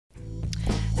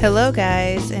Hello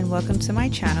guys, and welcome to my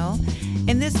channel.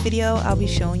 In this video I'll be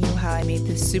showing you how I made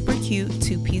this super cute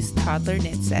 2-piece toddler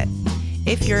knit set.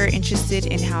 If you're interested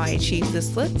in how I achieved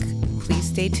this look, please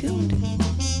stay tuned.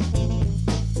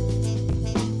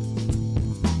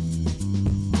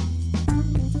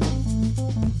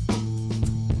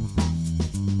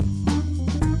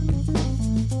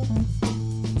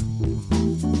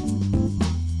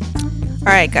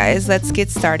 Alright guys, let's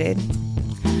get started.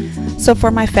 So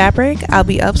for my fabric, I'll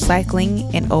be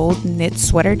upcycling an old knit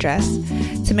sweater dress.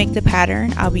 To make the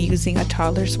pattern, I'll be using a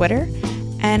toddler sweater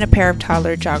and a pair of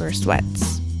toddler jogger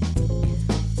sweats.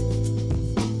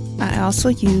 I also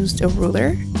used a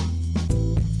ruler,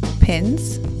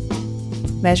 pins,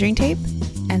 measuring tape,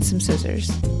 and some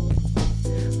scissors.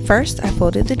 First, I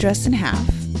folded the dress in half,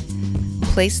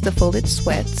 placed the folded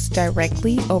sweats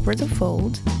directly over the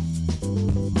fold.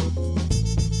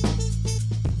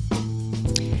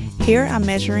 Here I'm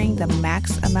measuring the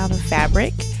max amount of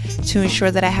fabric to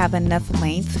ensure that I have enough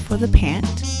length for the pant.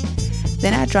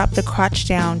 Then I drop the crotch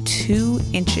down 2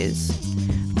 inches.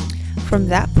 From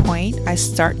that point, I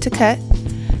start to cut,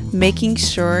 making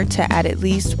sure to add at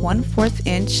least 1/4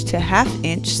 inch to 1/2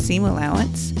 inch seam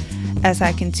allowance as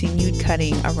I continued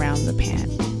cutting around the pant.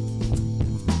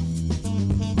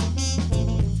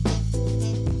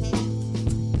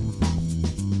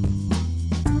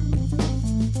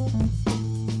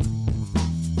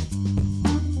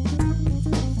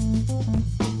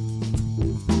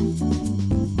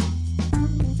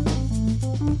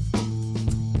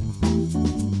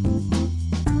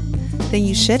 Then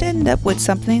you should end up with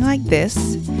something like this,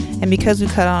 and because we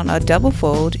cut on a double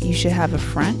fold, you should have a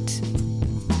front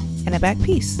and a back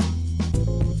piece.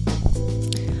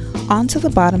 Onto the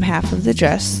bottom half of the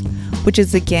dress, which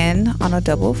is again on a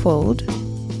double fold.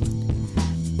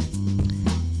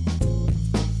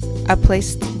 I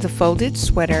placed the folded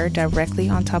sweater directly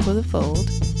on top of the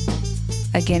fold,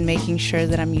 again making sure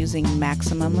that I'm using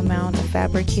maximum amount of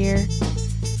fabric here.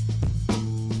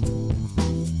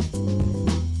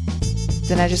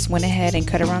 Then I just went ahead and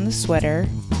cut around the sweater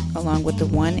along with the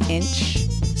 1 inch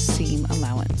seam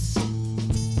allowance.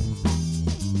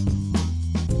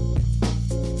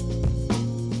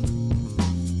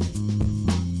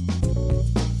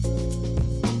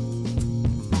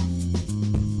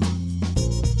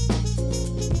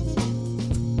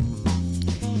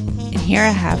 And here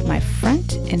I have my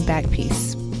front and back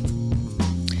piece.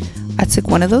 I took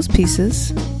one of those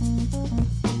pieces,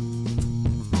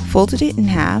 folded it in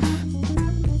half,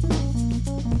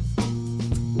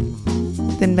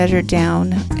 then measured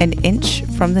down 1 inch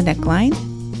from the neckline.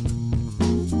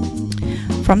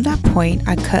 From that point,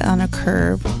 I cut on a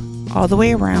curve all the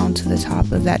way around to the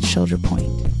top of that shoulder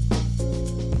point.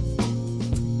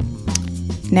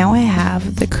 Now I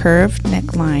have the curved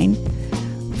neckline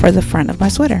for the front of my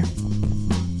sweater.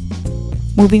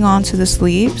 Moving on to the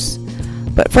sleeves,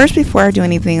 but first before I do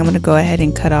anything, I'm going to go ahead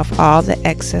and cut off all the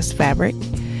excess fabric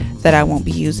that I won't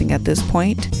be using at this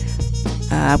point.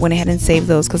 I went ahead and saved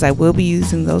those because I will be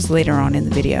using those later on in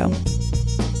the video.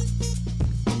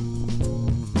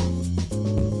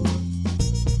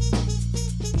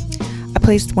 I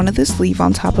placed one of the sleeves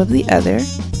on top of the other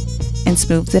and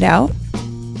smoothed it out.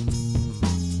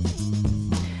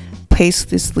 Placed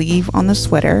the sleeve on the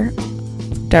sweater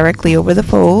directly over the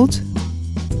fold.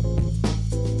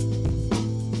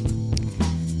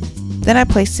 Then I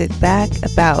placed it back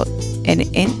about 1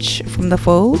 inch from the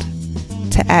fold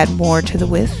to add more to the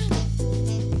width.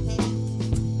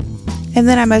 And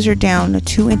then I measured down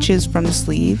 2 inches from the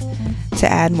sleeve to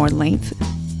add more length.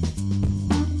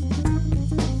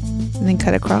 And then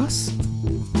cut across.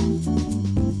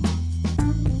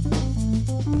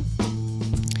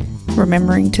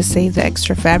 Remembering to save the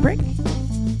extra fabric.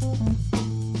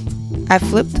 I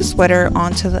flipped the sweater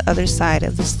onto the other side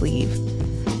of the sleeve,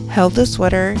 held the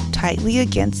sweater tightly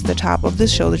against the top of the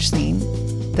shoulder seam,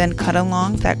 then cut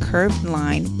along that curved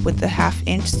line with the 1/2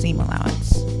 inch seam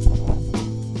allowance.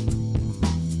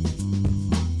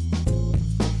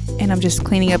 And I'm just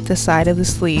cleaning up the side of the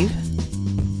sleeve,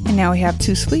 and now we have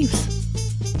 2 sleeves.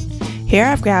 Here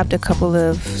I've grabbed a couple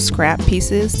of scrap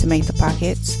pieces to make the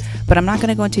pockets, but I'm not going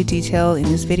to go into detail in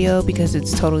this video because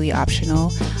it's totally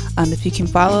optional. If you can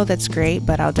follow, that's great,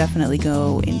 but I'll definitely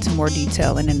go into more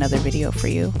detail in another video for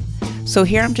you. So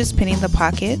here I'm just pinning the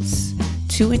pockets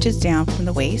 2 inches down from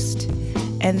the waist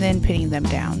and then pinning them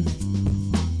down.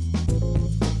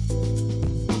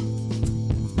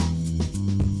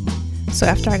 So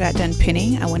after I got done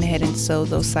pinning, I went ahead and sewed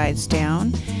those sides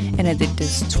down, and I did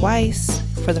this twice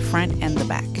for the front and the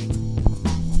back.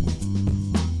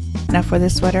 Now for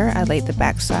this sweater, I laid the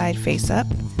back side face up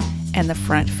and the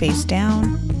front face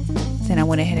down, Then I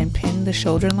went ahead and pinned the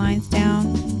shoulder lines down.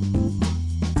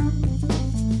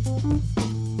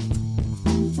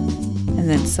 And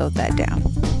then sewed that down.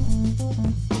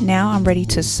 Now I'm ready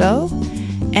to sew,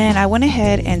 and I went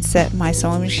ahead and set my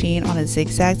sewing machine on a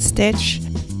zigzag stitch.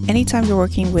 Anytime you're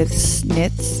working with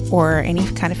knits or any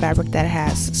kind of fabric that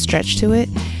has stretch to it,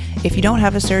 if you don't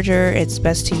have a serger, it's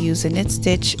best to use a knit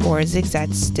stitch or a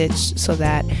zigzag stitch so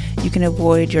that you can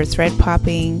avoid your thread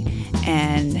popping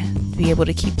and be able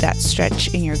to keep that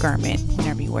stretch in your garment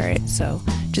whenever you wear it. So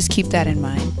just keep that in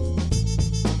mind.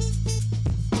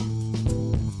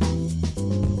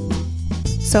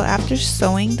 So after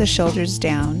sewing the shoulders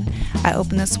down, I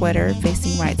opened the sweater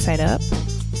facing right side up,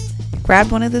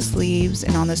 grabbed one of the sleeves,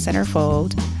 and on the center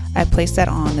fold, I placed that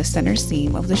on the center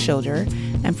seam of the shoulder,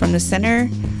 and from the center,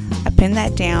 I pinned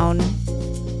that down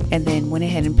and then went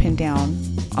ahead and pinned down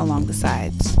along the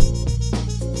sides.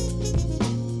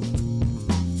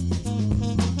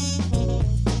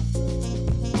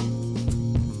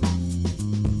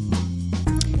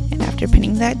 And after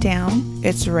pinning that down,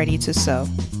 it's ready to sew.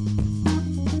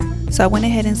 So I went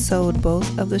ahead and sewed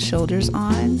both of the shoulders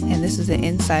on, and this is the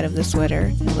inside of the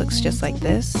sweater. It looks just like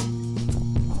this.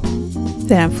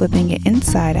 Then I'm flipping it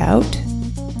inside out,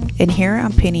 and here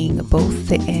I'm pinning both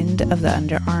the end of the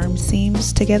underarm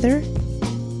seams together.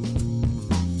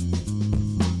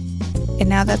 And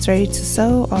now that's ready to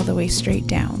sew all the way straight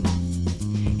down.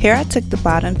 Here I took the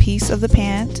bottom piece of the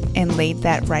pant and laid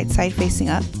that right side facing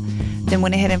up, then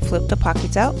went ahead and flipped the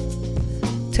pockets out.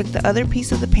 Took the other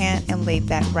piece of the pant and laid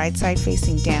that right side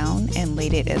facing down and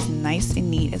laid it as nice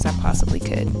and neat as I possibly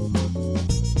could.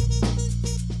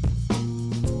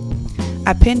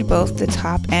 I pinned both the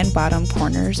top and bottom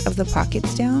corners of the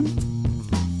pockets down.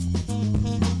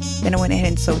 Then I went ahead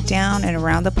and sewed down and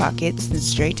around the pockets and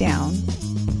straight down,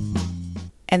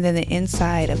 and then the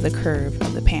inside of the curve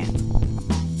of the pant.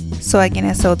 So again,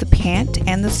 I sewed the pant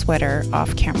and the sweater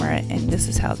off camera, and this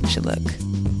is how it should look.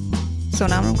 So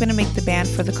now I'm going to make the band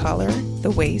for the collar, the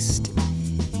waist,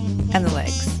 and the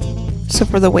legs. So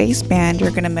for the waistband,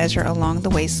 you're going to measure along the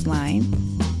waistline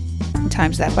and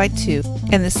times that by 2,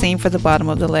 and the same for the bottom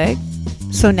of the leg.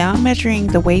 So now I'm measuring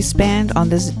the waistband on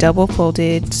this double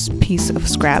folded piece of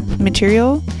scrap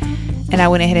material, and I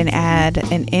went ahead and add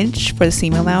an inch for the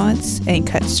seam allowance and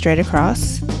cut straight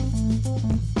across,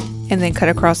 and then cut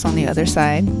across on the other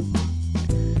side.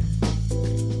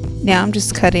 Now I'm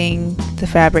just cutting the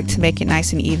fabric to make it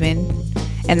nice and even,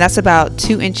 and that's about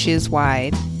 2 inches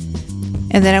wide.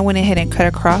 And then I went ahead and cut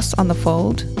across on the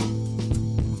fold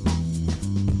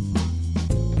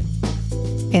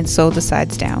and sewed the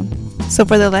sides down. So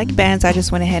for the leg bands, I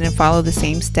just went ahead and followed the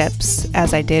same steps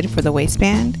as I did for the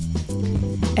waistband.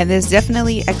 And there's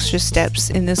definitely extra steps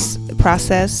in this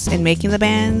process in making the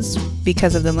bands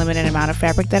because of the limited amount of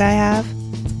fabric that I have.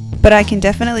 But I can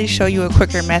definitely show you a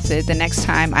quicker method the next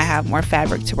time I have more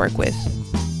fabric to work with.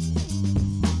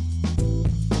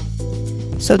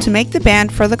 So to make the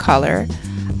band for the collar,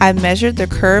 I measured the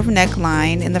curved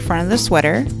neckline in the front of the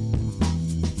sweater.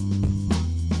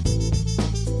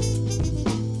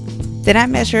 Then I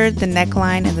measured the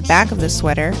neckline in the back of the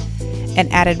sweater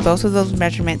and added both of those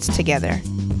measurements together.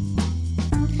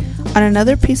 On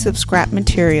another piece of scrap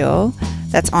material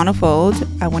that's on a fold,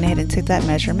 I went ahead and took that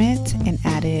measurement and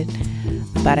added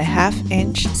about a 1/2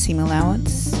 inch seam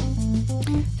allowance.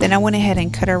 Then I went ahead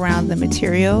and cut around the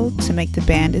material to make the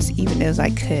band as even as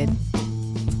I could.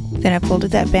 Then I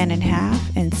folded that band in half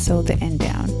and sewed the end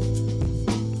down.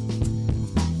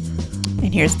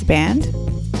 And here's the band.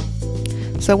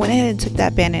 So I went ahead and took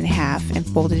that band in half and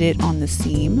folded it on the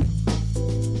seam.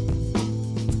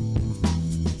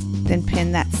 Then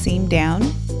pinned that seam down.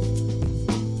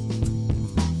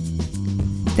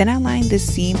 Then I lined the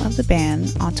seam of the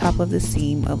band on top of the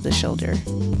seam of the shoulder.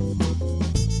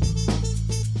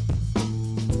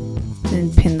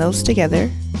 Then pin those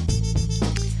together.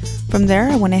 From there,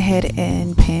 I went ahead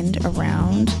and pinned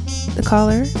around the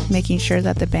collar, making sure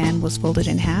that the band was folded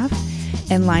in half,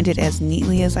 and lined it as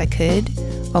neatly as I could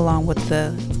along with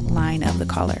the line of the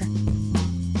collar.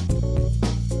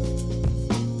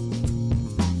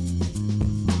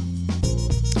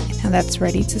 Now that's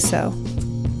ready to sew.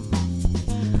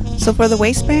 So for the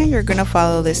waistband, you're going to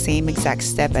follow the same exact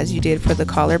step as you did for the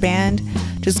collar band.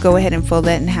 Just go ahead and fold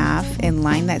that in half and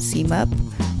line that seam up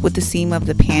with the seam of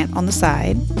the pant on the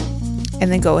side,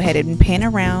 and then go ahead and pin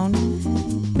around,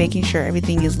 making sure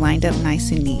everything is lined up nice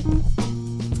and neat.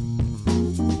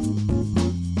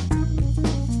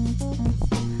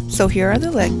 So here are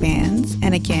the leg bands,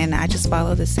 and again I just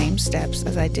follow the same steps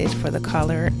as I did for the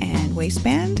collar and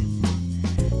waistband.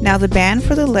 Now the band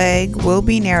for the leg will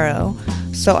be narrow,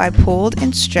 So I pulled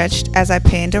and stretched as I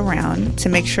pinned around to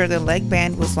make sure the leg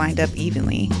band was lined up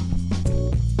evenly.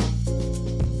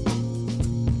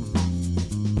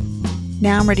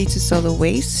 Now I'm ready to sew the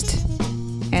waist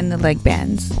and the leg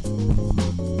bands.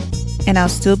 And I'll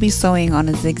still be sewing on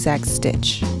a zigzag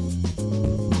stitch.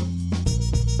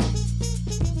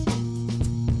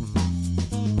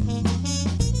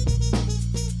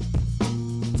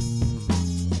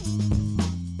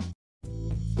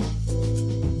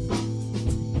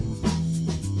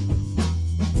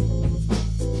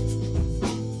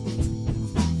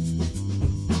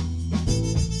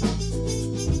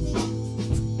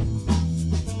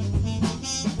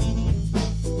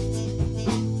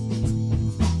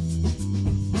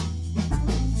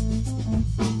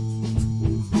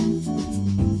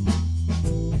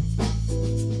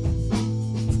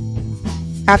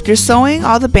 After sewing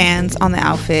all the bands on the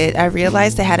outfit, I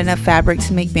realized I had enough fabric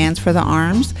to make bands for the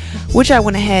arms, which I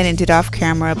went ahead and did off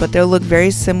camera, but they'll look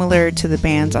very similar to the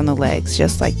bands on the legs,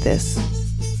 just like this.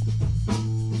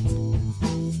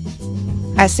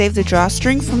 I saved the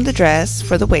drawstring from the dress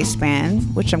for the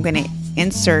waistband, which I'm going to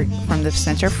insert from the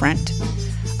center front.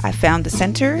 I found the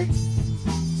center,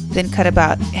 then cut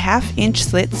about 1/2 inch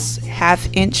slits, 1/2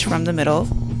 inch from the middle.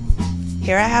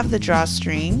 Here I have the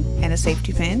drawstring and a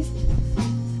safety pin.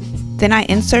 Then I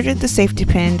inserted the safety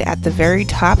pin at the very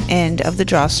top end of the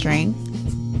drawstring.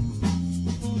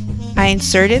 I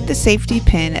inserted the safety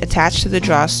pin attached to the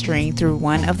drawstring through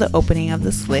one of the opening of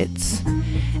the slits,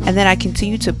 and then I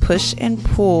continued to push and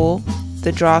pull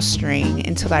the drawstring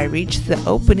until I reached the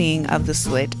opening of the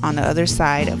slit on the other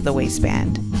side of the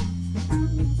waistband.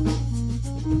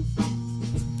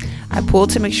 I pulled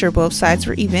to make sure both sides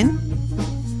were even,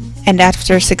 and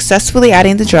after successfully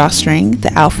adding the drawstring,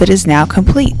 the outfit is now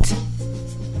complete.